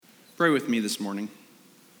Pray with me this morning.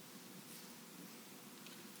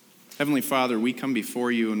 Heavenly Father, we come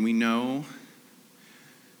before you and we know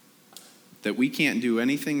that we can't do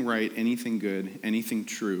anything right, anything good, anything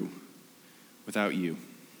true without you.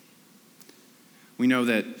 We know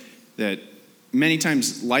that many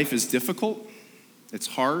times life is difficult, it's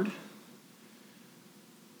hard,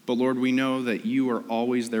 but Lord, we know that you are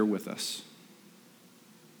always there with us,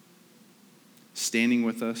 standing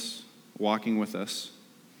with us, walking with us.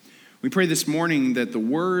 We pray this morning that the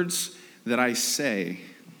words that I say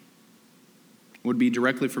would be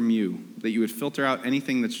directly from you, that you would filter out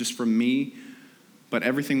anything that's just from me, but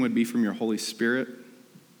everything would be from your Holy Spirit.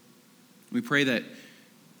 We pray that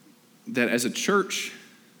as a church,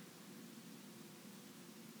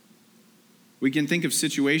 we can think of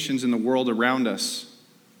situations in the world around us,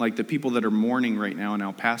 like the people that are mourning right now in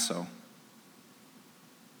El Paso,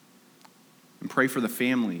 and pray for the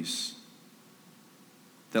families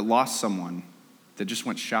that lost someone, that just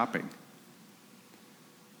went shopping.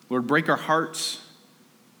 Lord, break our hearts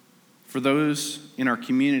for those in our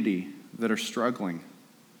community that are struggling.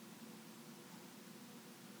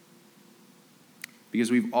 Because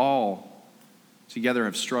we've all together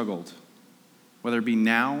have struggled, whether it be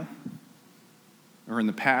now or in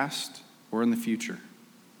the past or in the future.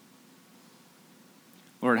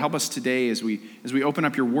 Lord, help us today as we open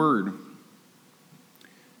up your word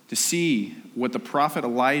to see what the prophet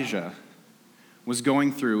Elijah was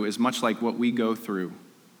going through is much like what we go through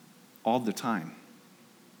all the time.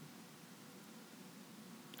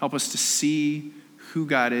 Help us to see who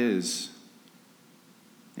God is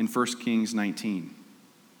in 1 Kings 19.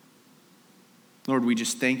 Lord, we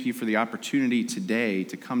just thank you for the opportunity today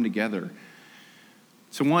to come together.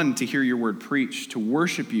 To hear your word preached, to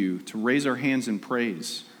worship you, to raise our hands in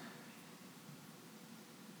praise,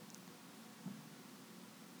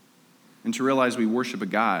 and to realize we worship a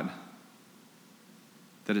God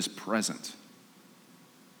that is present.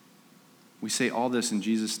 We say all this in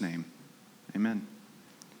Jesus' name. Amen.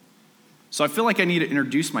 So I feel like I need to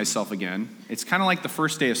introduce myself again. It's kind of like the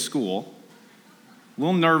first day of school. A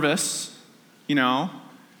little nervous, Got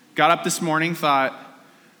up this morning, thought,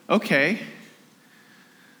 okay,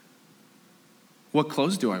 what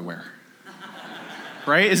clothes do I wear?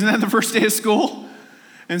 Right? Isn't that the first day of school?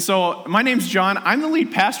 And so my name's John. I'm the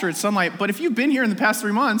lead pastor at Sunlight, but if you've been here in the past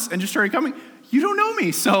 3 months and just started coming, you don't know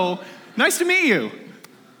me. So nice to meet you.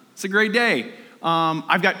 It's a great day.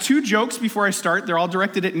 I've got 2 jokes before I start. They're all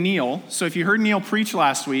directed at Neil. So if you heard Neil preach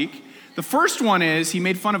last week, the first one is he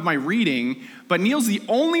made fun of my reading, but Neil's the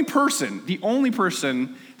only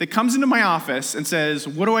person that comes into my office and says,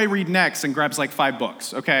 what do I read next? And grabs like 5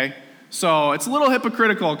 books, okay? So it's a little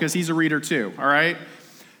hypocritical because he's a reader too, all right?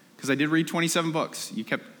 Because I did read 27 books. You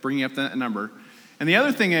kept bringing up that number. And the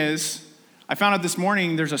other thing is, I found out this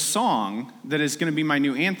morning there's a song that is going to be my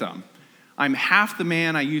new anthem. I'm half the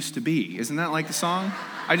man I used to be. Isn't that like the song?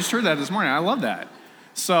 I just heard that this morning. I love that.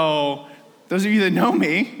 So those of you that know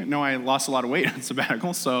me know I lost a lot of weight on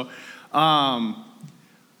sabbatical. So I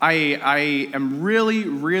am really,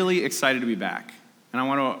 really excited to be back. And I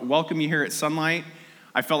want to welcome you here at Sunlight.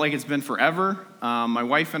 I felt like it's been forever. My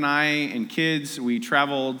wife and I and kids, we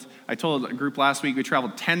traveled, I told a group last week, we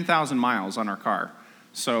traveled 10,000 miles on our car.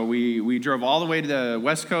 So we drove all the way to the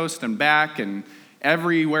West Coast and back and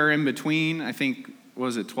everywhere in between. I think,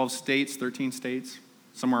 12 states, 13 states,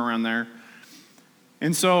 somewhere around there.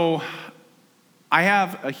 And so I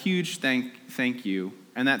have a huge thank you,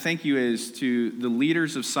 and that thank you is to the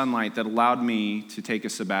leaders of Sunlight that allowed me to take a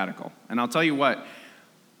sabbatical. And I'll tell you what,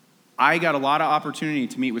 I got a lot of opportunity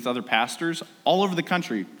to meet with other pastors all over the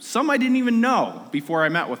country. Some I didn't even know before I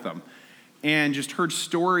met with them. And just heard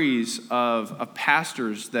stories of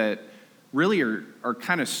pastors that really are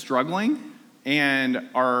kind of struggling and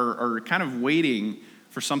are kind of waiting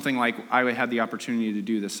for something like I had the opportunity to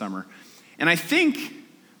do this summer. And I think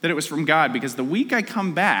that it was from God because the week I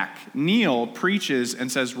come back, Neil preaches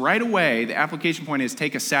and says right away, the application point is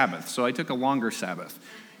take a Sabbath. So I took a longer Sabbath,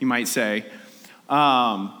 you might say.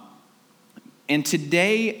 And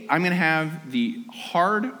today, I'm going to have the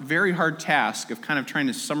very hard task of kind of trying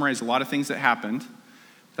to summarize a lot of things that happened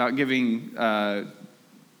without giving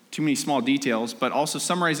too many small details, but also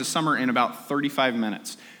summarize the summer in about 35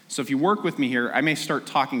 minutes. So if you work with me here, I may start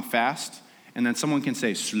talking fast, and then someone can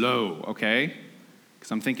say slow, okay? Because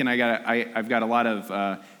I'm thinking I've got a lot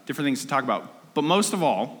of different things to talk about. But most of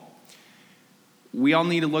all, we all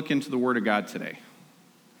need to look into the Word of God today.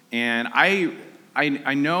 And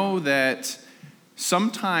I know that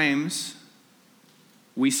sometimes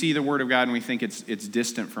we see the Word of God and we think it's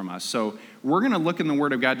distant from us. So we're going to look in the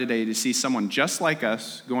Word of God today to see someone just like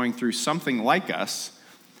us going through something like us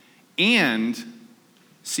and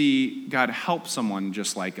see God help someone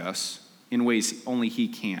just like us in ways only he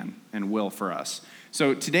can and will for us.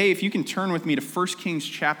 So today, if you can turn with me to 1 Kings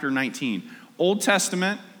chapter 19. Old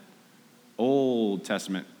Testament.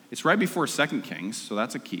 It's right before 2 Kings, so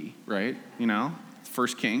that's a key, right? 1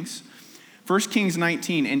 Kings. 1 Kings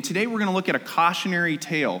 19, and today we're going to look at a cautionary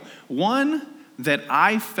tale, one that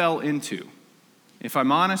I fell into. If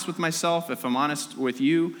I'm honest with myself, if I'm honest with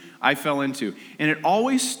you, I fell into. And it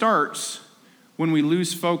always starts when we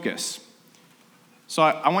lose focus. So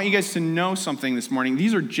I want you guys to know something this morning.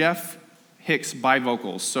 These are Jeff Hicks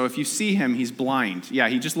bifocals. So if you see him, he's blind. Yeah,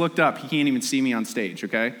 he just looked up. He can't even see me on stage,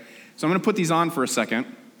 okay? So I'm going to put these on for a second.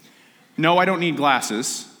 No, I don't need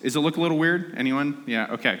glasses. Does it look a little weird? Anyone?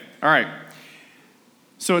 Yeah, okay. All right.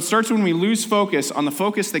 So it starts when we lose focus on the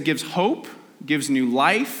focus that gives hope, gives new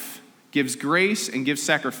life, gives grace, and gives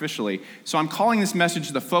sacrificially. So I'm calling this message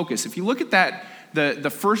the focus. If you look at that, the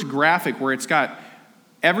first graphic where it's got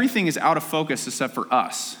everything is out of focus except for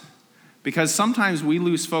us. Because sometimes we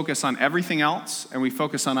lose focus on everything else and we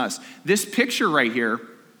focus on us. This picture right here,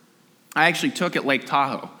 I actually took at Lake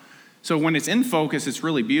Tahoe. So when it's in focus, it's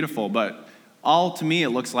really beautiful, but all to me it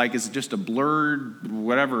looks like is just a blurred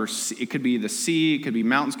whatever. It could be the sea, it could be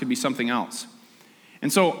mountains, it could be something else.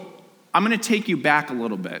 And so I'm going to take you back a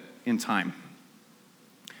little bit in time.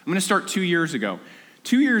 I'm going to start 2 years ago.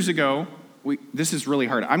 2 years ago, this is really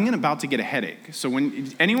hard. I'm about to get a headache. So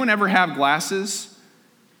when anyone ever have glasses,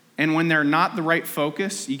 and when they're not the right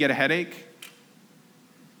focus, you get a headache?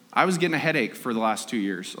 I was getting a headache for the last 2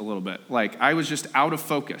 years a little bit. Like I was just out of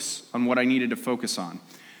focus on what I needed to focus on.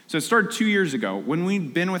 So it started 2 years ago when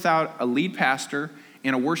we'd been without a lead pastor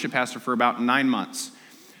and a worship pastor for about 9 months.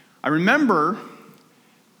 I remember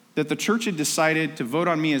that the church had decided to vote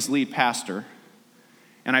on me as lead pastor.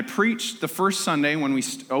 And I preached the first Sunday when we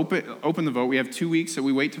open the vote. We have 2 weeks that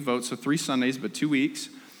we wait to vote, so 3 Sundays, but 2 weeks.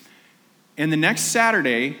 And the next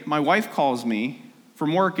Saturday, my wife calls me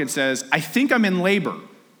from work and says, I think I'm in labor.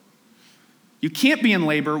 You can't be in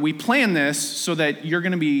labor. We planned this so that you're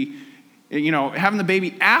going to be, having the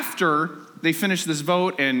baby after they finish this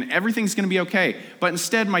vote and everything's going to be okay. But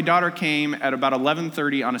instead, my daughter came at about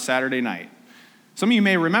 11:30 on a Saturday night. Some of you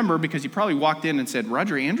may remember because you probably walked in and said,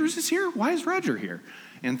 Roger Andrews is here? Why is Roger here?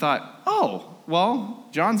 And thought, oh, well,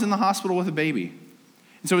 John's in the hospital with a baby.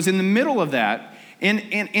 And so it was in the middle of that.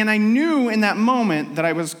 And I knew in that moment that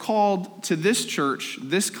I was called to this church,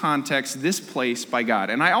 this context, this place by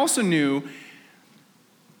God. And I also knew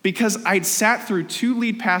because I'd sat through 2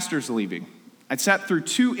 lead pastors leaving. I'd sat through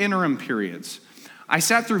 2 interim periods. I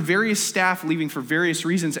sat through various staff leaving for various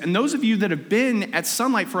reasons. And those of you that have been at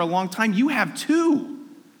Sunlight for a long time, you have too.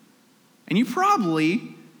 And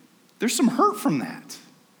there's some hurt from that.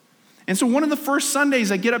 And so one of the first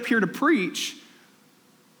Sundays I get up here to preach,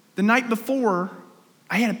 the night before,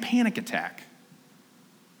 I had a panic attack.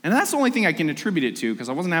 And that's the only thing I can attribute it to because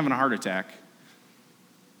I wasn't having a heart attack.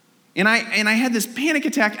 And I had this panic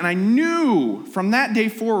attack, and I knew from that day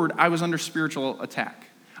forward I was under spiritual attack.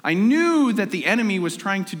 I knew that the enemy was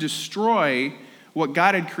trying to destroy what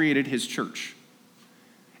God had created, his church.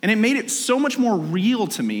 And it made it so much more real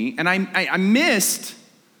to me, and I missed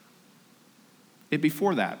it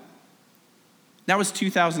before that. That was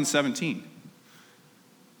 2017.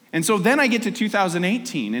 And so then I get to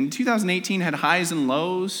 2018, and 2018 had highs and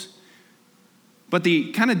lows, but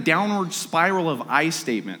the kind of downward spiral of I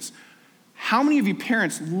statements. How many of you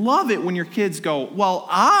parents love it when your kids go, well,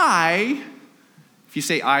 if you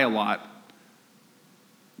say I a lot,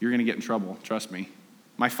 you're going to get in trouble, trust me.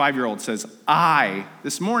 My 5-year-old says,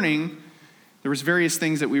 This morning, there was various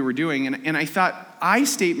things that we were doing, and I thought I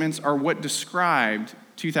statements are what described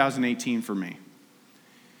 2018 for me.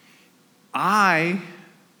 I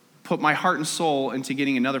put my heart and soul into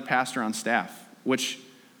getting another pastor on staff, which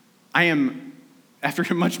I am,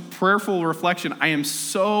 after much prayerful reflection, I am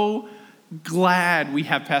so glad we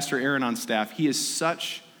have Pastor Aaron on staff. He is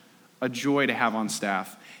such a joy to have on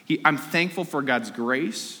staff. I'm thankful for God's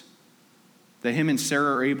grace that him and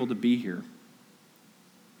Sarah are able to be here.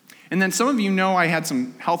 And then some of you know I had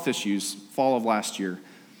some health issues fall of last year.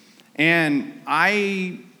 And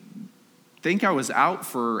I think I was out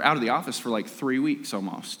of the office for like 3 weeks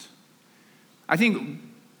almost. I think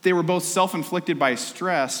they were both self-inflicted by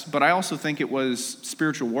stress, but I also think it was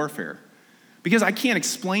spiritual warfare. Because I can't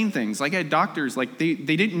explain things. Like I had doctors, like they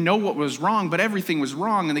didn't know what was wrong, but everything was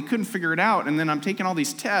wrong and they couldn't figure it out. And then I'm taking all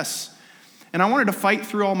these tests. And I wanted to fight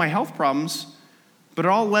through all my health problems, but it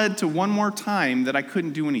all led to one more time that I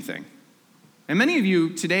couldn't do anything. And many of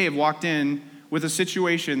you today have walked in with a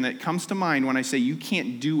situation that comes to mind when I say you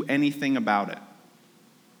can't do anything about it.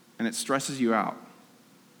 And it stresses you out.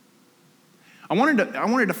 I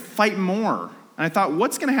wanted to fight more. And I thought,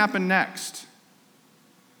 what's going to happen next?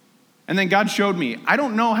 And then God showed me. I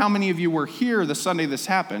don't know how many of you were here the Sunday this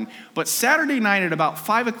happened, but Saturday night at about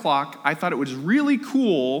 5 o'clock, I thought it was really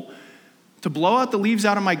cool to blow out the leaves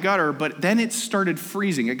out of my gutter, but then it started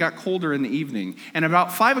freezing. It got colder in the evening. And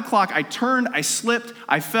about 5 o'clock, I turned, I slipped,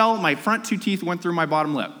 I fell, my front 2 teeth went through my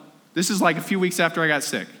bottom lip. This is like a few weeks after I got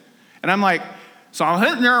sick. And I'm like, so I'm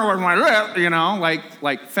hitting there with my lip,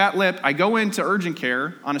 like fat lip. I go into urgent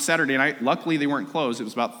care on a Saturday night. Luckily, they weren't closed. It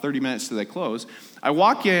was about 30 minutes till they closed. I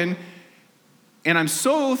walk in, and I'm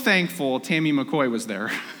so thankful Tammy McCoy was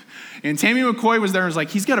there. And Tammy McCoy was there and was like,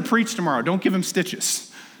 he's got to preach tomorrow. Don't give him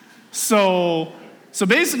stitches. So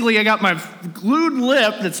basically, I got my glued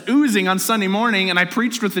lip that's oozing on Sunday morning, and I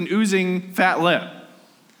preached with an oozing fat lip.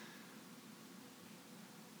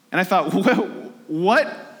 And I thought,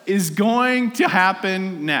 what is going to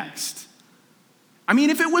happen next? I mean,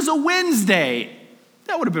 if it was a Wednesday,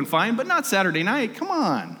 that would have been fine, but not Saturday night. Come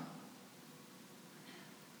on.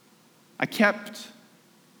 I kept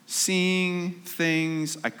seeing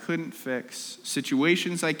things I couldn't fix,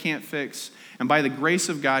 situations I can't fix, and by the grace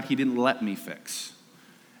of God, he didn't let me fix.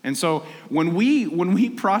 And so when we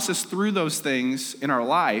process through those things in our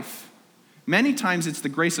life, many times it's the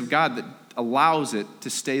grace of God that allows it to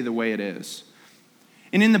stay the way it is.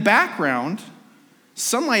 And in the background,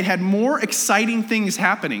 Sunlight had more exciting things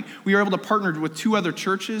happening. We were able to partner with 2 other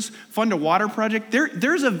churches, fund a water project.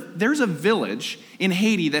 There's a village in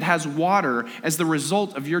Haiti that has water as the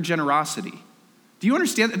result of your generosity. Do you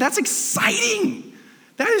understand? That's exciting.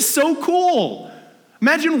 That is so cool.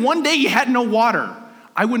 Imagine one day you had no water.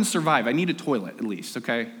 I wouldn't survive. I need a toilet at least,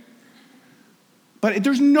 okay? But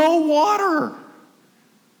there's no water.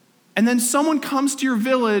 And then someone comes to your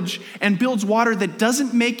village and builds water that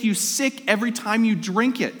doesn't make you sick every time you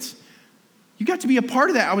drink it. You got to be a part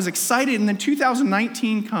of that. I was excited. And then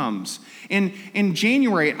 2019 comes. In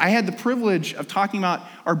January, I had the privilege of talking about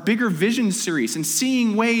our Bigger Vision series and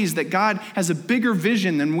seeing ways that God has a bigger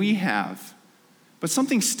vision than we have. But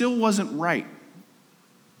something still wasn't right.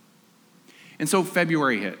 And so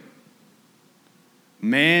February hit.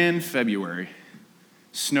 February.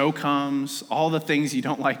 Snow comes, all the things you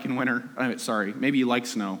don't like in winter. Maybe you like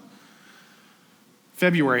snow.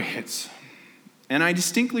 February hits. And I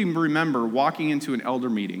distinctly remember walking into an elder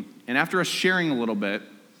meeting. And after us sharing a little bit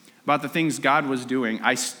about the things God was doing,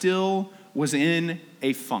 I still was in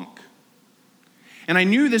a funk. And I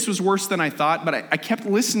knew this was worse than I thought, but I kept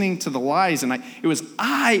listening to the lies, and it was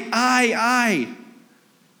I.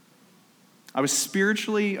 I was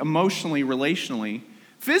spiritually, emotionally, relationally,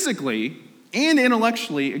 physically, and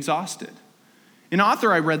intellectually exhausted. An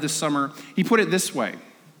author I read this summer, he put it this way: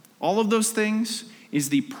 all of those things is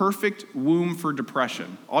the perfect womb for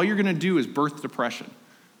depression. All you're going to do is birth depression.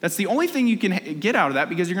 That's the only thing you can get out of that,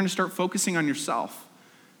 because you're going to start focusing on yourself,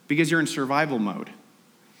 because you're in survival mode.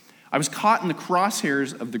 I was caught in the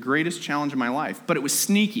crosshairs of the greatest challenge of my life, but it was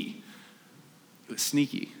sneaky. It was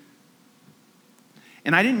sneaky.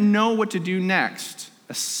 And I didn't know what to do next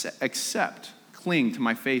except cling to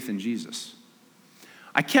my faith in Jesus.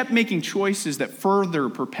 I kept making choices that further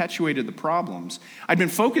perpetuated the problems. I'd been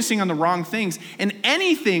focusing on the wrong things, and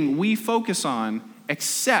anything we focus on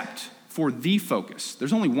except for the focus.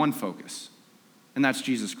 There's only one focus, and that's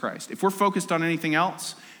Jesus Christ. If we're focused on anything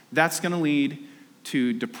else, that's going to lead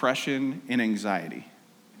to depression and anxiety.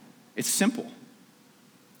 It's simple.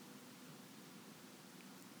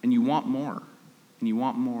 And you want more, and you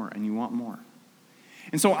want more, and you want more.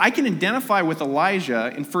 And so I can identify with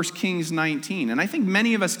Elijah in 1 Kings 19, and I think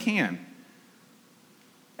many of us can.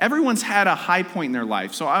 Everyone's had a high point in their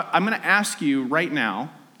life, so I'm going to ask you right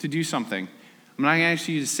now to do something. I'm not going to ask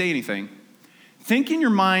you to say anything. Think in your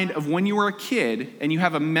mind of when you were a kid and you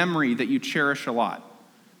have a memory that you cherish a lot.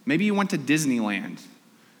 Maybe you went to Disneyland.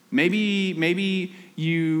 Maybe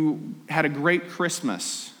you had a great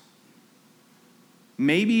Christmas.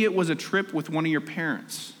 Maybe it was a trip with one of your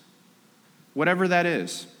parents. Whatever that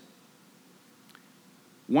is.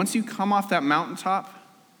 Once you come off that mountaintop,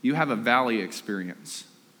 you have a valley experience.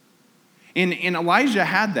 And Elijah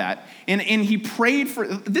had that. And he prayed for,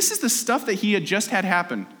 this is the stuff that he had just had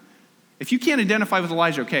happen. If you can't identify with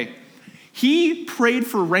Elijah, okay. He prayed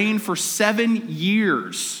for rain for 7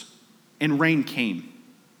 years, and rain came.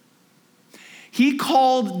 He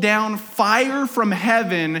called down fire from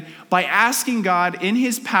heaven by asking God in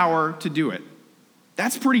his power to do it.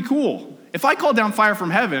 That's pretty cool. If I called down fire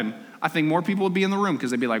from heaven, I think more people would be in the room,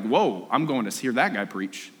 because they'd be like, whoa, I'm going to hear that guy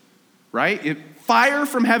preach, right? Fire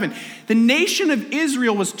from heaven. The nation of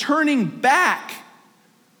Israel was turning back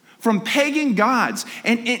from pagan gods.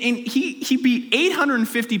 And he beat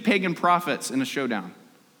 850 pagan prophets in a showdown.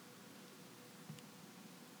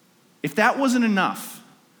 If that wasn't enough,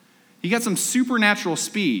 he got some supernatural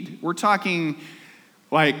speed. We're talking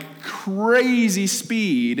like crazy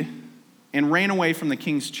speed, and ran away from the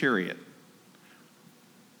king's chariot.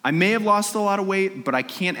 I may have lost a lot of weight, but I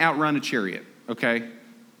can't outrun a chariot, okay?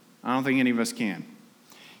 I don't think any of us can.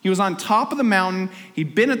 He was on top of the mountain.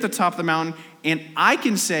 He'd been at the top of the mountain, and I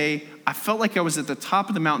can say I felt like I was at the top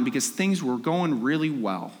of the mountain because things were going really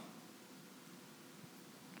well.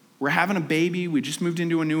 We're having a baby. We just moved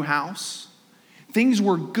into a new house. Things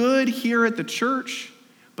were good here at the church,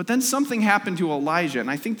 but then something happened to Elijah, and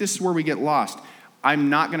I think this is where we get lost. I'm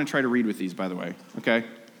not going to try to read with these, by the way, okay?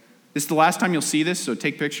 This is the last time you'll see this, so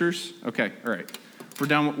take pictures. Okay, all right.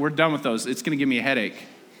 We're done with those. It's going to give me a headache.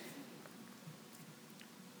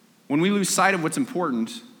 When we lose sight of what's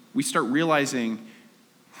important, we start realizing,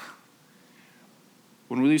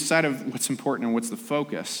 when we lose sight of what's important and what's the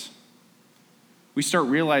focus, we start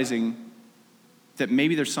realizing that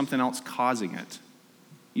maybe there's something else causing it.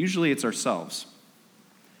 Usually it's ourselves.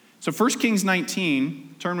 So 1 Kings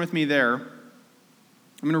 19, turn with me there.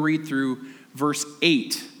 I'm going to read through verse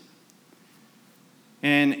 8.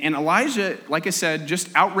 And Elijah, like I said,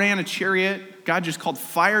 just outran a chariot. God just called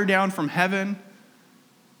fire down from heaven.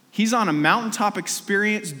 He's on a mountaintop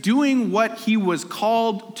experience doing what he was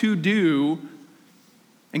called to do,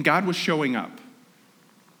 and God was showing up.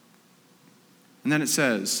 And then it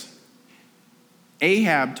says,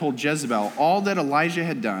 Ahab told Jezebel all that Elijah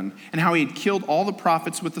had done and how he had killed all the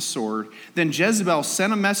prophets with the sword. Then Jezebel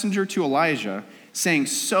sent a messenger to Elijah, saying,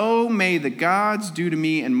 so may the gods do to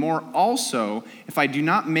me and more also if I do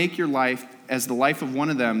not make your life as the life of one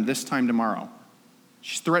of them this time tomorrow.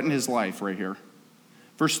 She's threatened his life right here.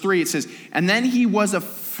 Verse 3, it says, and then he was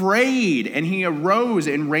afraid, and he arose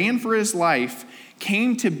and ran for his life,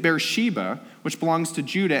 came to Beersheba, which belongs to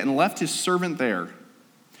Judah, and left his servant there.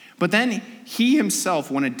 But then he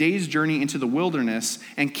himself went a day's journey into the wilderness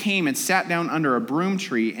and came and sat down under a broom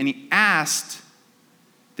tree, and he asked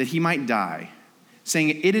that he might die,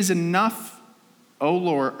 saying, it is enough, O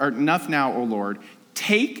Lord, or enough now, O Lord,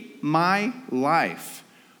 take my life,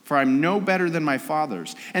 for I'm no better than my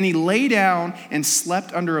fathers. And he lay down and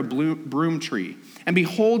slept under a broom tree. And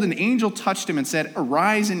behold, an angel touched him and said,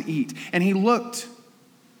 arise and eat. And he looked,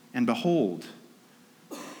 and behold,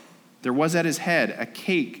 there was at his head a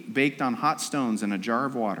cake baked on hot stones and a jar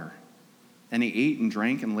of water. And he ate and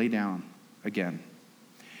drank and lay down again.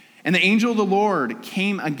 And the angel of the Lord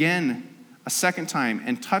came again a second time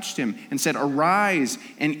and touched him and said, arise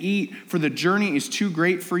and eat, for the journey is too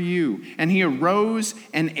great for you. And he arose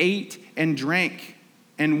and ate and drank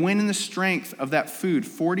and went in the strength of that food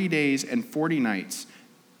 40 days and 40 nights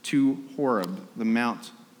to Horeb, the mount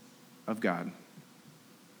of God.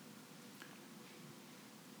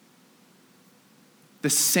 The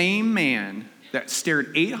same man that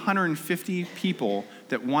stared 850 people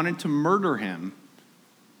that wanted to murder him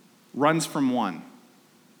runs from one.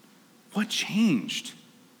 What changed?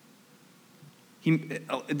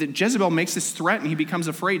 Jezebel makes this threat and he becomes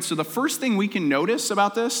afraid. So the first thing we can notice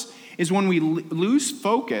about this is when we lose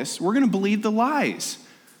focus, we're going to believe the lies.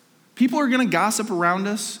 People are going to gossip around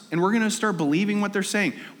us and we're going to start believing what they're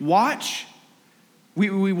saying.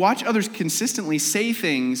 We watch others consistently say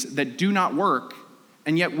things that do not work,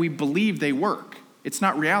 and yet we believe they work. It's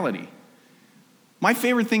not reality. My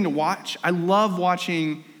favorite thing to watch, I love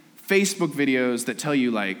watching Facebook videos that tell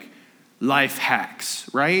you like life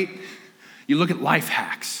hacks, right? You look at life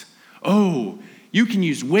hacks. Oh, you can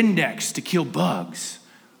use Windex to kill bugs.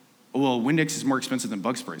 Well, Windex is more expensive than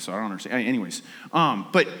bug spray, so I don't understand. Anyways,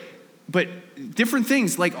 but different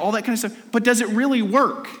things, like all that kind of stuff. But does it really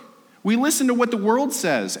work? We listen to what the world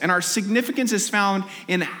says, and our significance is found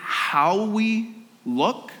in how we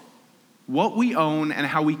look, what we own, and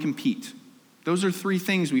how we compete. Those are three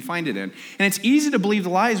things we find it in. And it's easy to believe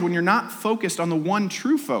the lies when you're not focused on the one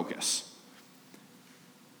true focus.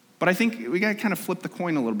 But I think we got to kind of flip the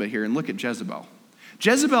coin a little bit here and look at Jezebel.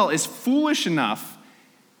 Jezebel is foolish enough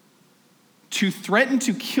to threaten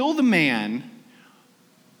to kill the man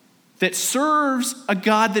that serves a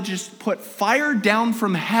God that just put fire down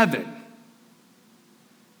from heaven.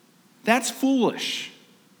 That's foolish.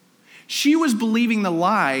 She was believing the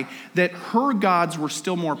lie that her gods were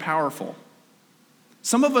still more powerful.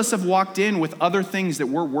 Some of us have walked in with other things that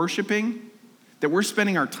we're worshiping, that we're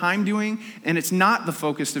spending our time doing, and it's not the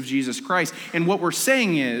focus of Jesus Christ. And what we're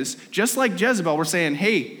saying is, just like Jezebel, we're saying,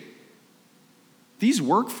 hey, these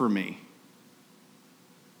work for me.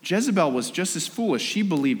 Jezebel was just as foolish. She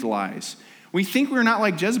believed lies. We think we're not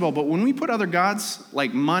like Jezebel, but when we put other gods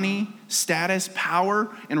like money, status, power,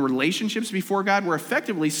 and relationships before God, we're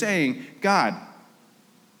effectively saying, God,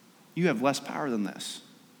 you have less power than this.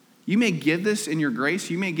 You may give this in your grace.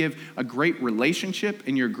 You may give a great relationship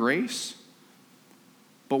in your grace.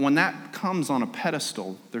 But when that comes on a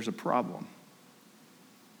pedestal, there's a problem.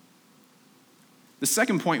 The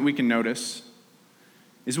second point we can notice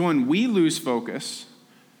is when we lose focus,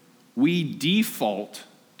 we default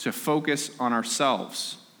to focus on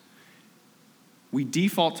ourselves. We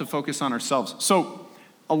default to focus on ourselves. So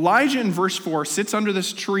Elijah in verse 4 sits under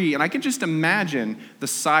this tree, and I can just imagine the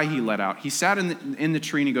sigh he let out. He sat in the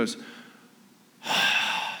tree and he goes,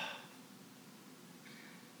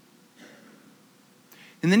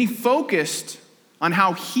 and then he focused on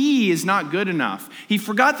how he is not good enough. He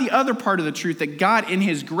forgot the other part of the truth, that God in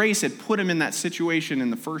his grace had put him in that situation in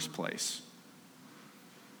the first place.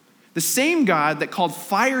 The same God that called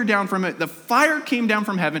fire down from it, the fire came down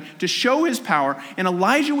from heaven to show his power, and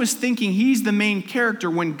Elijah was thinking he's the main character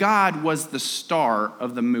when God was the star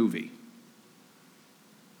of the movie.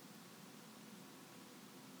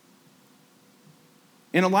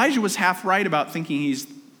 And Elijah was half right about thinking he's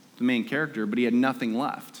the main character, but he had nothing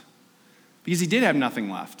left. Because he did have nothing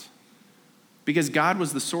left. Because God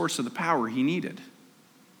was the source of the power he needed.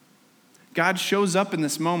 God shows up in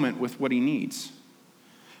this moment with what he needs.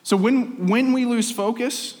 So when we lose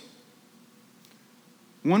focus,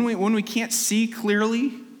 when we can't see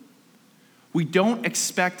clearly, we don't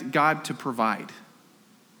expect God to provide.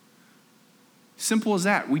 Simple as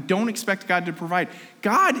that. We don't expect God to provide.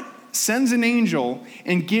 God sends an angel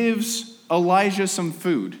and gives Elijah some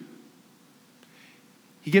food.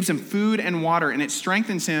 He gives him food and water, and it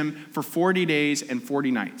strengthens him for 40 days and 40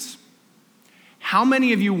 nights. How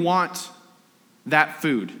many of you want that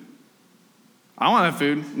food? I want that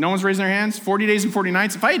food. No one's raising their hands. 40 days and 40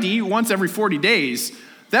 nights. If I had to eat once every 40 days,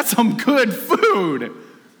 that's some good food.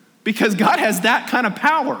 Because God has that kind of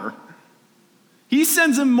power. He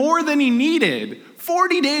sends him more than he needed.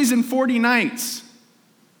 40 days and 40 nights.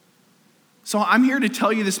 So I'm here to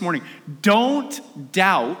tell you this morning, don't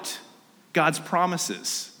doubt God's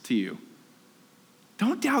promises to you.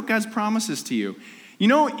 Don't doubt God's promises to you. You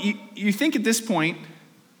know, you think at this point,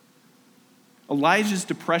 Elijah's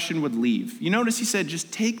depression would leave. You notice he said,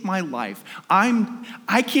 just take my life.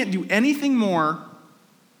 I can't do anything more.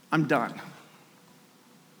 I'm done.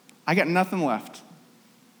 I got nothing left.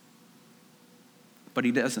 But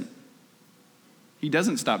he doesn't. He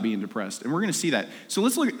doesn't stop being depressed. And we're going to see that. So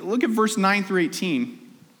let's look at verse 9 through 18.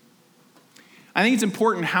 I think it's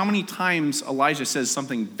important how many times Elijah says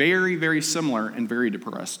something very, very similar and very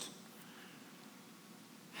depressed.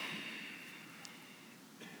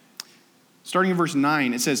 Starting in verse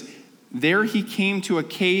 9, it says, there he came to a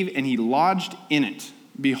cave and he lodged in it.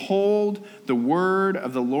 Behold, the word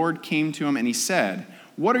of the Lord came to him and he said,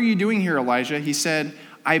 what are you doing here, Elijah? He said,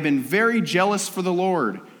 I've been very jealous for the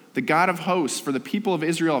Lord, the God of hosts, for the people of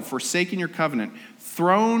Israel have forsaken your covenant,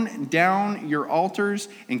 thrown down your altars,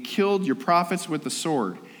 and killed your prophets with the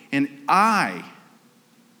sword. And I,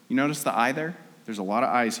 you notice the I there? There's a lot of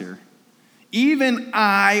I's here. Even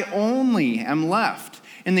I only am left,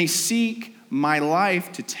 and they seek my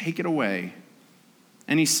life to take it away.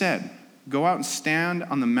 And he said, go out and stand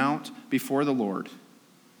on the mount before the Lord.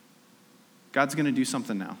 God's going to do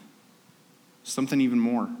something now. Something even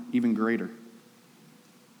more, even greater.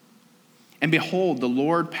 And behold, the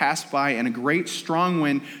Lord passed by, and a great strong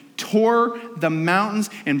wind tore the mountains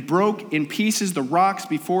and broke in pieces the rocks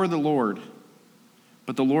before the Lord.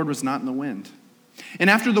 But the Lord was not in the wind. And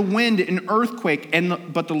after the wind, an earthquake,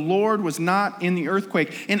 but the Lord was not in the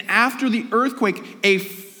earthquake. And after the earthquake, a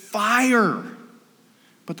fire,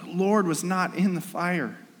 but the Lord was not in the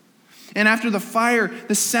fire. And after the fire,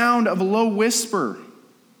 the sound of a low whisper.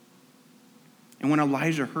 And when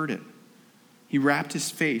Elijah heard it, he wrapped his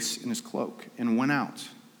face in his cloak and went out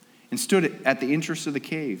and stood at the entrance of the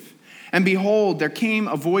cave. And behold, there came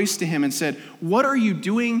a voice to him and said, what are you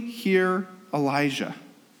doing here, Elijah?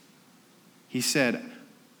 He said,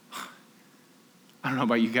 I don't know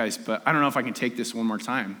about you guys, but I don't know if I can take this one more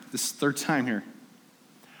time. This is the third time here.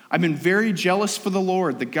 I've been very jealous for the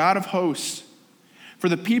Lord, the God of hosts. For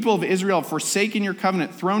the people of Israel have forsaken your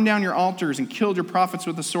covenant, thrown down your altars, and killed your prophets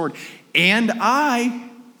with the sword. And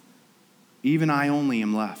even I only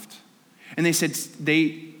am left. And they said,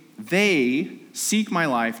 they seek my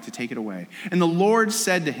life to take it away. And the Lord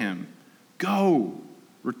said to him, go,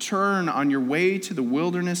 return on your way to the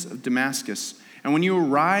wilderness of Damascus. And when you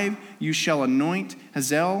arrive, you shall anoint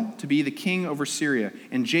Hazael to be the king over Syria,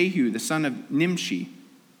 and Jehu, the son of Nimshi,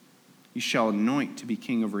 you shall anoint to be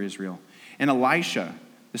king over Israel. And Elisha,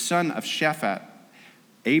 the son of Shaphat.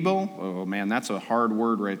 Abel, oh man, that's a hard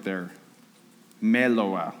word right there.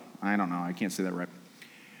 Meloah, I don't know, I can't say that right.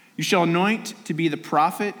 You shall anoint to be the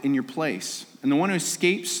prophet in your place, and the one who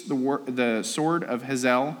escapes the sword of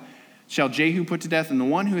Hazael shall Jehu put to death, and the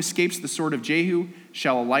one who escapes the sword of Jehu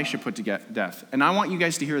shall Elisha put to death. And I want you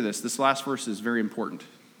guys to hear this. This last verse is very important,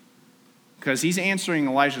 because he's answering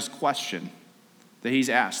Elijah's question that he's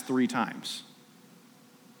asked 3 times.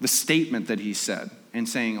 The statement that he said, and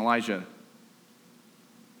saying, Elijah,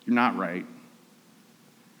 you're not right.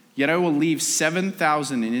 Yet I will leave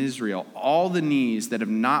 7,000 in Israel, all the knees that have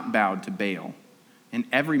not bowed to Baal, and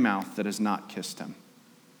every mouth that has not kissed him.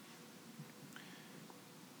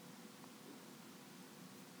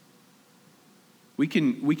 We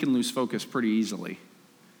can lose focus pretty easily.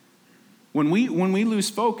 When we lose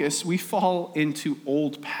focus, we fall into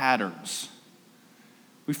old patterns.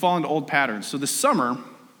 So this summer,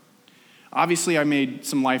 obviously I made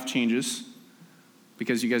some life changes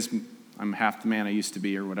because you guys, I'm half the man I used to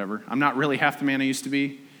be or whatever. I'm not really half the man I used to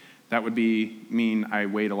be. That would mean I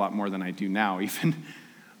weighed a lot more than I do now even.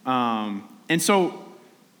 And so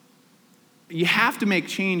you have to make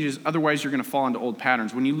changes, otherwise you're going to fall into old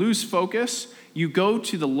patterns. When you lose focus, you go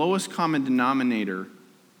to the lowest common denominator.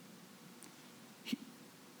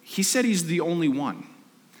 He said he's the only one.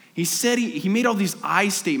 He said he made all these I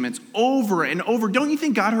statements over and over. Don't you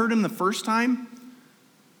think God heard him the first time?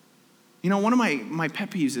 You know, one of my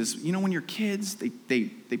pet peeves is, you know, when your kids, they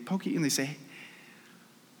poke you and they say,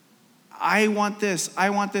 I want this,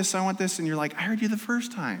 I want this, I want this. And you're like, I heard you the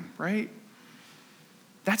first time, right?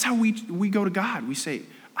 That's how we go to God. We say,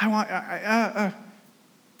 I want,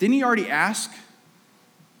 Didn't he already ask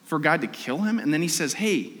for God to kill him? And then he says,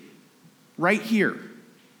 hey, right here,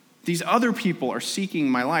 these other people are seeking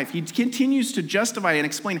my life. He continues to justify and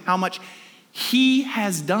explain how much he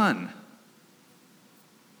has done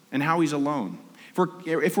and how he's alone.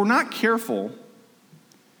 If we're not careful,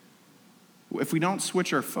 if we don't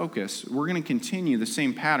switch our focus, we're going to continue the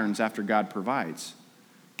same patterns after God provides.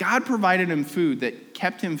 God provided him food that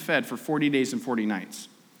kept him fed for 40 days and 40 nights.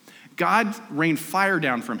 God rained fire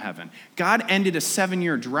down from heaven. God ended a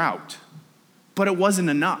 7-year drought, but it wasn't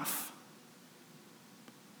enough.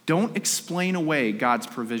 Don't explain away God's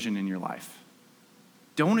provision in your life.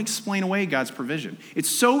 Don't explain away God's provision. It's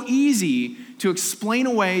so easy to explain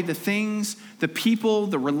away the things, the people,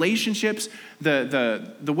 the relationships,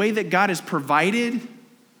 the way that God has provided.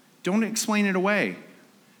 Don't explain it away.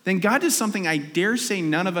 Then God does something I dare say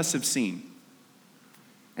none of us have seen.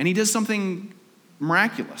 And he does something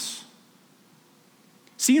miraculous.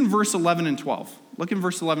 See in verse 11 and 12. Look in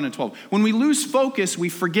verse 11 and 12. When we lose focus, we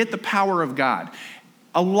forget the power of God.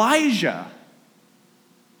 Elijah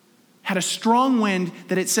had a strong wind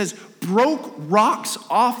that it says broke rocks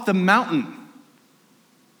off the mountain.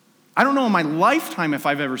 I don't know in my lifetime if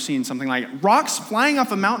I've ever seen something like it. Rocks flying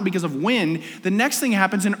off a mountain because of wind. The next thing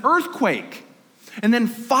happens, an earthquake, and then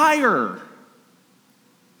fire,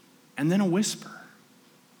 and then a whisper.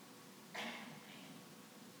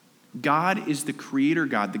 God is the creator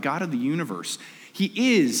God, the God of the universe. He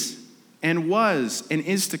is and was and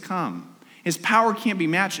is to come. His power can't be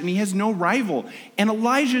matched, and he has no rival. And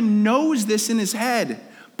Elijah knows this in his head,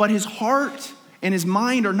 but his heart and his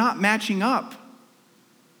mind are not matching up.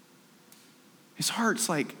 His heart's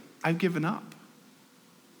like, I've given up.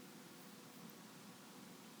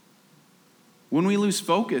 When we lose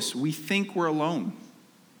focus, we think we're alone.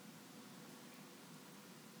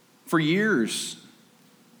 For years,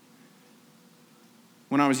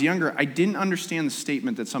 when I was younger, I didn't understand the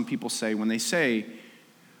statement that some people say when they say,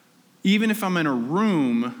 even if I'm in a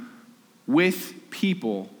room with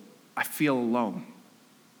people, I feel alone.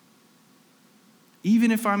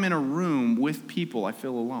 Even if I'm in a room with people, I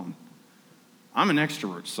feel alone. I'm an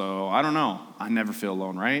extrovert, so I don't know. I never feel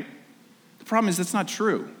alone, right? The problem is that's not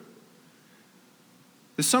true.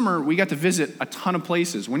 This summer, we got to visit a ton of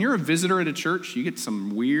places. When you're a visitor at a church, you get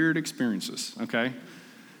some weird experiences, okay?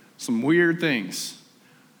 Some weird things.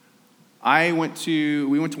 We went to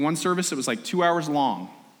one service that was like 2 hours long.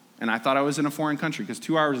 And I thought I was in a foreign country because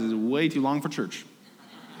 2 hours is way too long for church.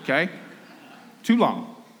 Okay? Too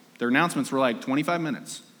long. Their announcements were like 25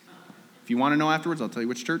 minutes. If you want to know afterwards, I'll tell you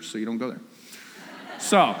which church so you don't go there.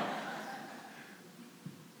 So,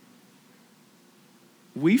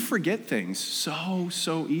 we forget things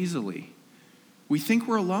so easily. We think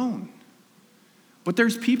we're alone. But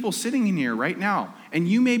there's people sitting in here right now, and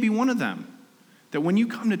you may be one of them, that when you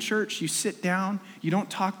come to church, you sit down, you don't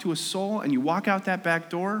talk to a soul, and you walk out that back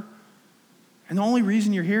door, and the only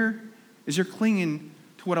reason you're here is you're clinging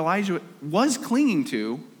to what Elijah was clinging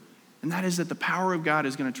to, and that is that the power of God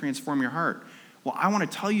is going to transform your heart. Well, I want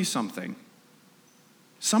to tell you something.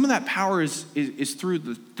 Some of that power is through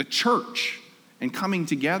the church and coming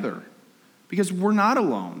together, because we're not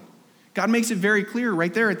alone. God makes it very clear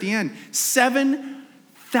right there at the end.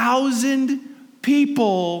 7,000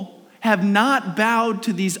 people have not bowed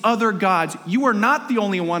to these other gods. You are not the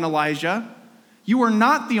only one, Elijah. You are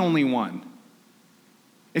not the only one.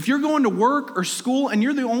 If you're going to work or school and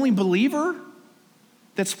you're the only believer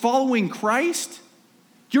that's following Christ,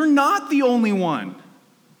 you're not the only one.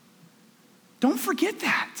 Don't forget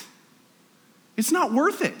that. It's not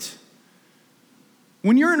worth it.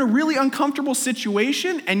 When you're in a really uncomfortable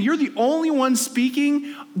situation and you're the only one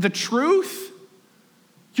speaking the truth,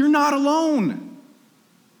 you're not alone.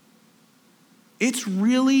 It's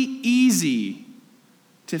really easy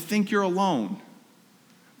to think you're alone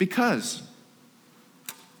because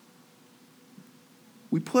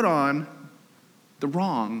we put on the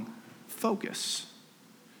wrong focus.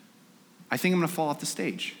 I think I'm going to fall off the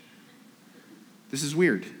stage. This is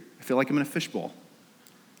weird. I feel like I'm in a fishbowl.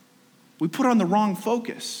 We put on the wrong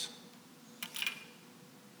focus.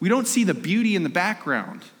 We don't see the beauty in the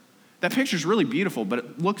background. That picture's really beautiful, but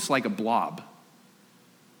it looks like a blob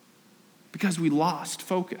because we lost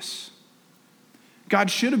focus.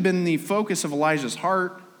 God should have been the focus of Elijah's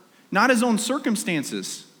heart, not his own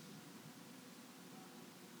circumstances.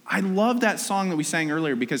 I love that song that we sang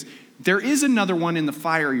earlier because there is another one in the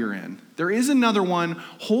fire you're in. There is another one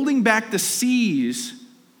holding back the seas.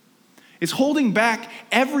 It's holding back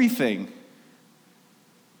everything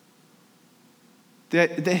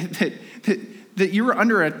that you're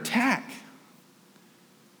under attack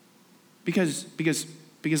because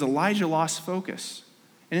Elijah lost focus.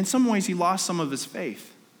 And in some ways, he lost some of his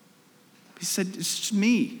faith. He said, it's just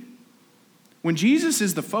me. When Jesus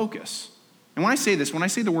is the focus, and when I say this, when I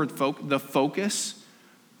say the word the focus,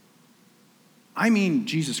 I mean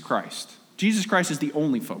Jesus Christ. Jesus Christ is the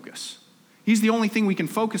only focus. He's the only thing we can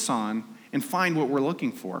focus on and find what we're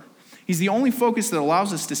looking for. He's the only focus that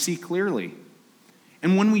allows us to see clearly.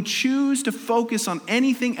 And when we choose to focus on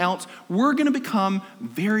anything else, we're going to become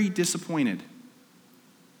very disappointed.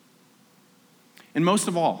 And most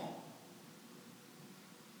of all,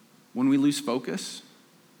 when we lose focus,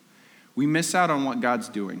 we miss out on what God's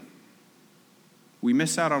doing. We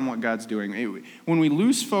miss out on what God's doing. When we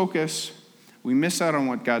lose focus, we miss out on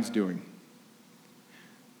what God's doing.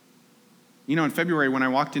 You know, in February, when I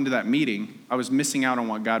walked into that meeting, I was missing out on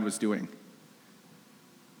what God was doing.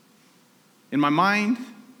 In my mind,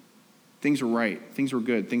 things were right, things were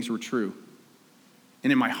good, things were true.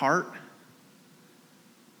 And in my heart,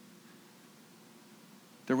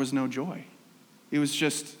 there was no joy. It was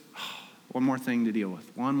just one more thing to deal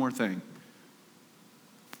with, one more thing.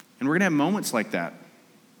 And we're going to have moments like that.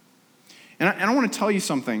 And I want to tell you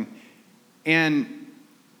something. And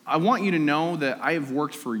I want you to know that I have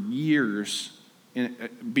worked for years.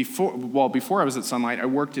 Before I was at Sunlight, I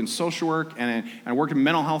worked in social work and I worked in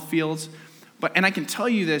mental health fields. And I can tell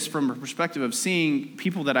you this from a perspective of seeing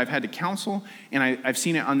people that I've had to counsel, and I've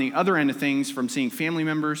seen it on the other end of things from seeing family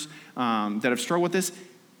members that have struggled with this.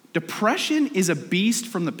 Depression is a beast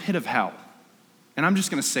from the pit of hell. And I'm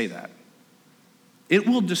just going to say that. It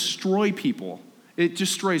will destroy people. It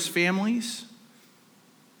destroys families.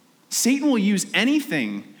 Satan will use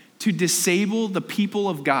anything to disable the people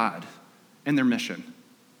of God and their mission.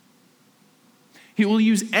 He will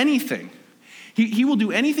use anything. He will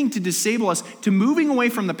do anything to disable us, to moving away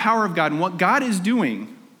from the power of God and what God is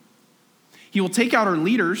doing. He will take out our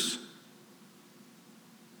leaders.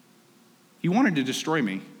 He wanted to destroy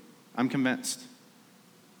me. I'm convinced.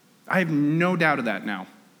 I have no doubt of that now.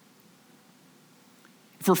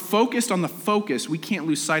 If we're focused on the focus, we can't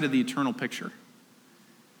lose sight of the eternal picture.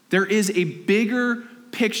 There is a bigger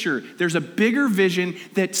picture. There's a bigger vision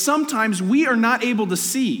that sometimes we are not able to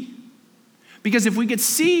see. Because if we could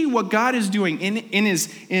see what God is doing in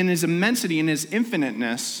his immensity, in his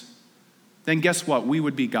infiniteness, then guess what? We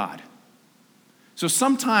would be God. So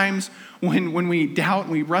sometimes when we doubt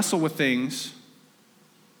and we wrestle with things,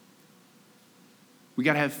 we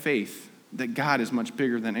got to have faith that God is much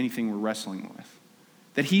bigger than anything we're wrestling with.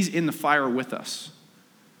 That he's in the fire with us.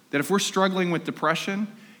 That if we're struggling with depression,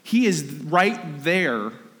 he is right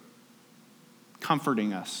there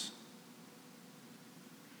comforting us.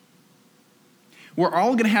 We're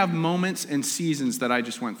all going to have moments and seasons that I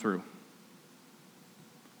just went through.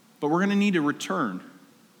 But we're going to need to return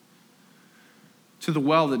to the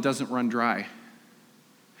well that doesn't run dry.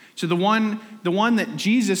 To the one that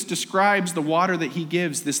Jesus describes the water that he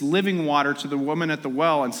gives, this living water, to the woman at the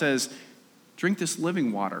well and says, drink this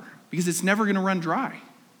living water because it's never going to run dry.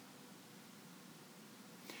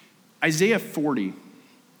 Isaiah 40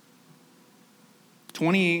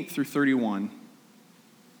 28 through 31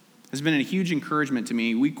 has been a huge encouragement to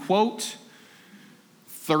me. We quote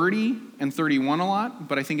 30 and 31 a lot,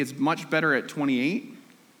 but I think it's much better at 28.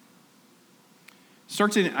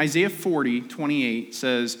 Starts in Isaiah 40, 28,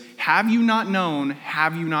 says, "Have you not known,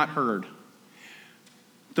 have you not heard?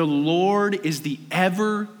 The Lord is the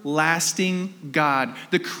everlasting God,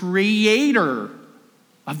 the creator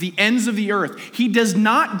of the ends of the earth. He does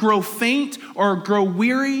not grow faint or grow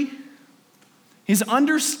weary. His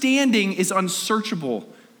understanding is unsearchable.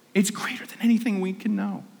 It's greater than anything we can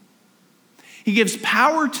know. He gives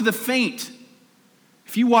power to the faint."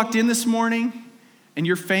 If you walked in this morning and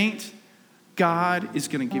you're faint, God is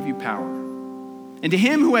going to give you power. "And to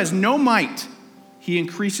him who has no might, he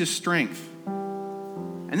increases strength."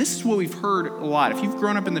 And this is what we've heard a lot. If you've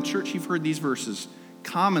grown up in the church, you've heard these verses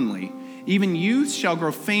commonly. "Even youth shall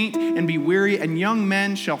grow faint and be weary, and young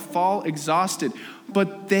men shall fall exhausted.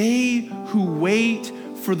 But they who wait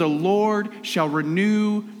for the Lord shall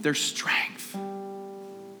renew their strength.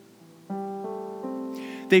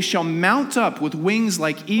 They shall mount up with wings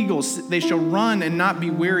like eagles. They shall run and not be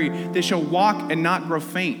weary. They shall walk and not grow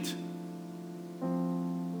faint."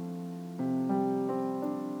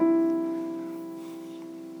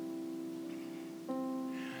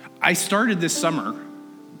 I started this summer,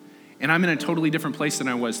 and I'm in a totally different place than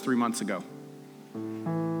I was 3 months ago.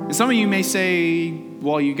 And some of you may say,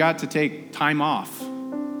 well, you got to take time off.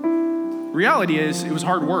 Reality is, it was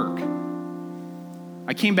hard work.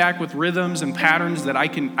 I came back with rhythms and patterns that I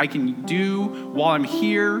can do while I'm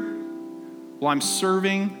here, while I'm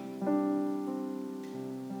serving.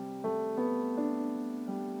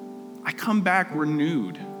 I come back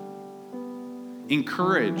renewed,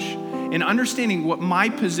 encouraged, and understanding what my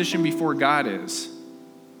position before God is.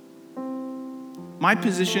 My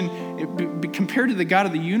position, compared to the God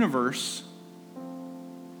of the universe,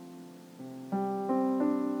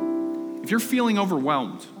 if you're feeling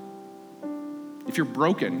overwhelmed, if you're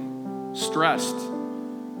broken, stressed,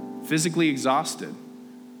 physically exhausted,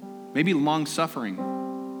 maybe long-suffering.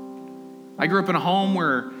 I grew up in a home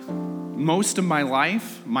where most of my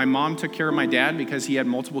life, my mom took care of my dad because he had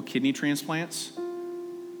multiple kidney transplants.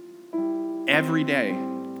 Every day,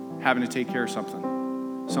 having to take care of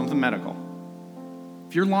something medical.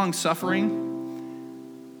 If you're long-suffering,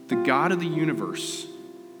 the God of the universe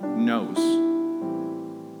knows.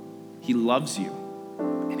 He loves you,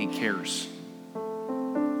 and he cares.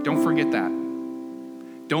 Don't forget that.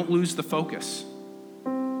 Don't lose the focus.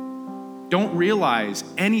 Don't realize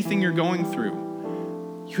anything you're going through.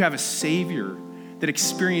 You have a Savior that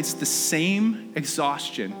experienced the same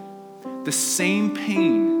exhaustion, the same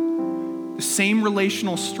pain, the same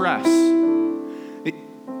relational stress.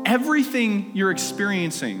 Everything you're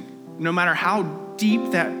experiencing, no matter how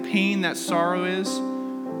deep that pain, that sorrow is,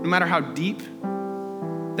 no matter how deep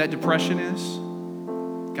that depression is,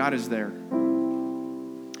 God is there.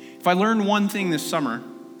 If I learned one thing this summer,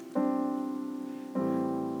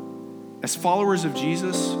 as followers of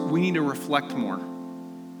Jesus, we need to reflect more.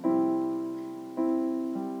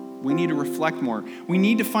 We need to reflect more. We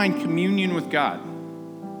need to find communion with God.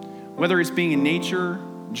 Whether it's being in nature,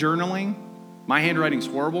 journaling. My handwriting's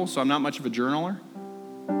horrible, so I'm not much of a journaler,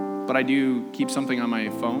 but I do keep something on my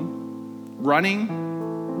phone.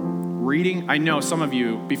 Running, reading. I know some of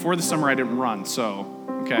you, before the summer I didn't run, so,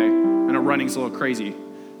 okay. I know running's a little crazy,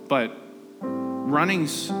 but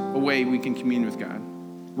running's a way we can commune with God.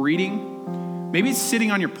 Reading, maybe it's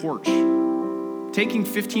sitting on your porch, taking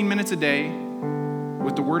 15 minutes a day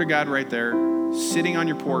with the Word of God right there, sitting on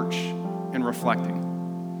your porch and reflecting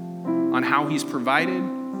on how he's provided,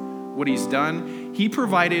 what he's done. He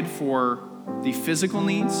provided for the physical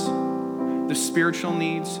needs, the spiritual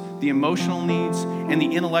needs, the emotional needs, and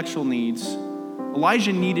the intellectual needs.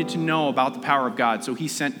 Elijah needed to know about the power of God, so he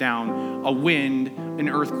sent down a wind, an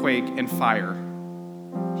earthquake, and fire.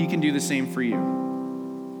 He can do the same for you.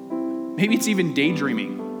 Maybe it's even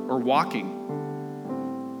daydreaming or walking.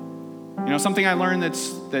 You know, something I learned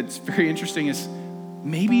that's very interesting is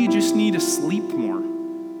maybe you just need to sleep more.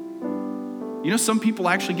 You know, some people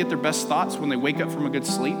actually get their best thoughts when they wake up from a good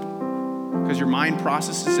sleep because your mind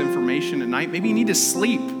processes information at night. Maybe you need to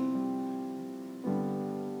sleep.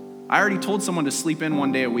 I already told someone to sleep in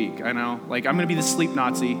one day a week. I know, like, I'm going to be the sleep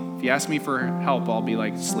Nazi. If you ask me for help, I'll be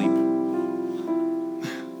like, sleep.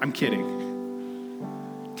 I'm kidding.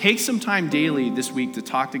 Take some time daily this week to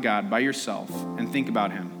talk to God by yourself and think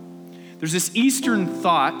about him. There's this Eastern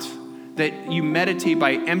thought that you meditate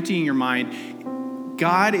by emptying your mind.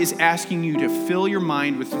 God is asking you to fill your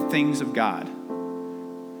mind with the things of God.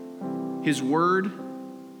 His word,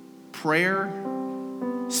 prayer.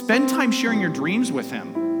 Spend time sharing your dreams with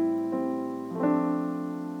him.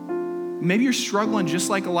 Maybe you're struggling just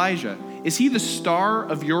like Elijah. Is he the star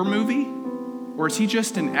of your movie, or is he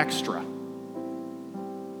just an extra?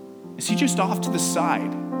 Is he just off to the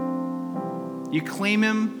side? You claim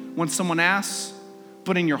him when someone asks,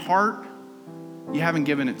 but in your heart, you haven't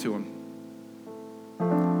given it to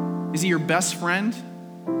him. Is he your best friend,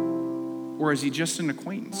 or is he just an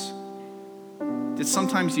acquaintance that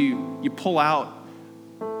sometimes you pull out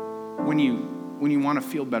when you want to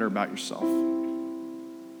feel better about yourself?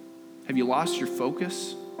 Have you lost your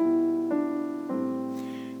focus?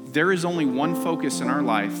 There is only one focus in our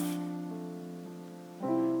life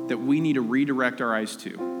that we need to redirect our eyes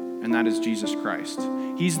to, and that is Jesus Christ.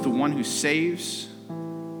 He's the one who saves.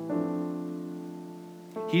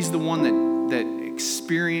 He's the one that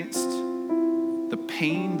experienced the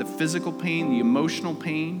pain, the physical pain, the emotional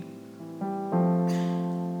pain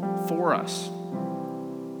for us.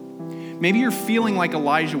 Maybe you're feeling like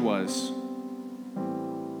Elijah was.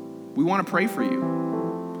 We want to pray for you.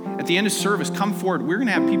 At the end of service, come forward. We're going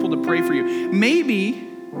to have people to pray for you. Maybe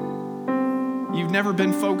you've never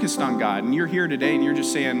been focused on God, and you're here today and you're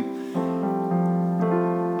just saying,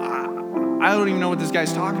 I don't even know what this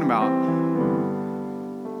guy's talking about.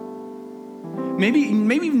 Maybe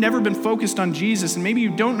you've never been focused on Jesus, and maybe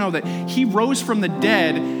you don't know that he rose from the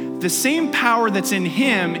dead. The same power that's in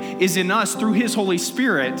him is in us through his Holy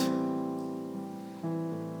Spirit.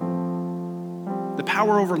 The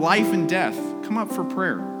power over life and death. Come up for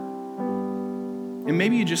prayer. And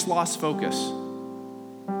maybe you just lost focus.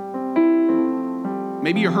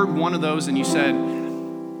 Maybe you heard one of those and you said,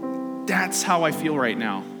 that's how I feel right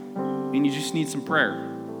now. And you just need some prayer.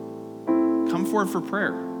 Come forward for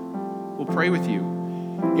prayer. We'll pray with you.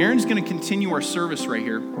 Aaron's going to continue our service right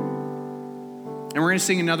here. And we're going to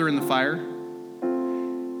sing another In the Fire.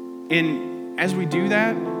 And as we do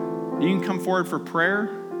that, you can come forward for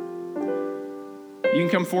prayer. You can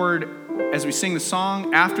come forward as we sing the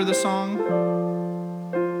song, after the song,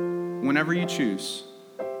 whenever you choose.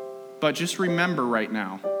 But just remember right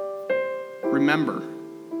now, remember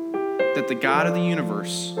that the God of the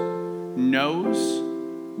universe knows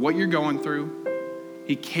what you're going through.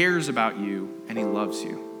 He cares about you, and he loves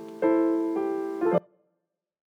you.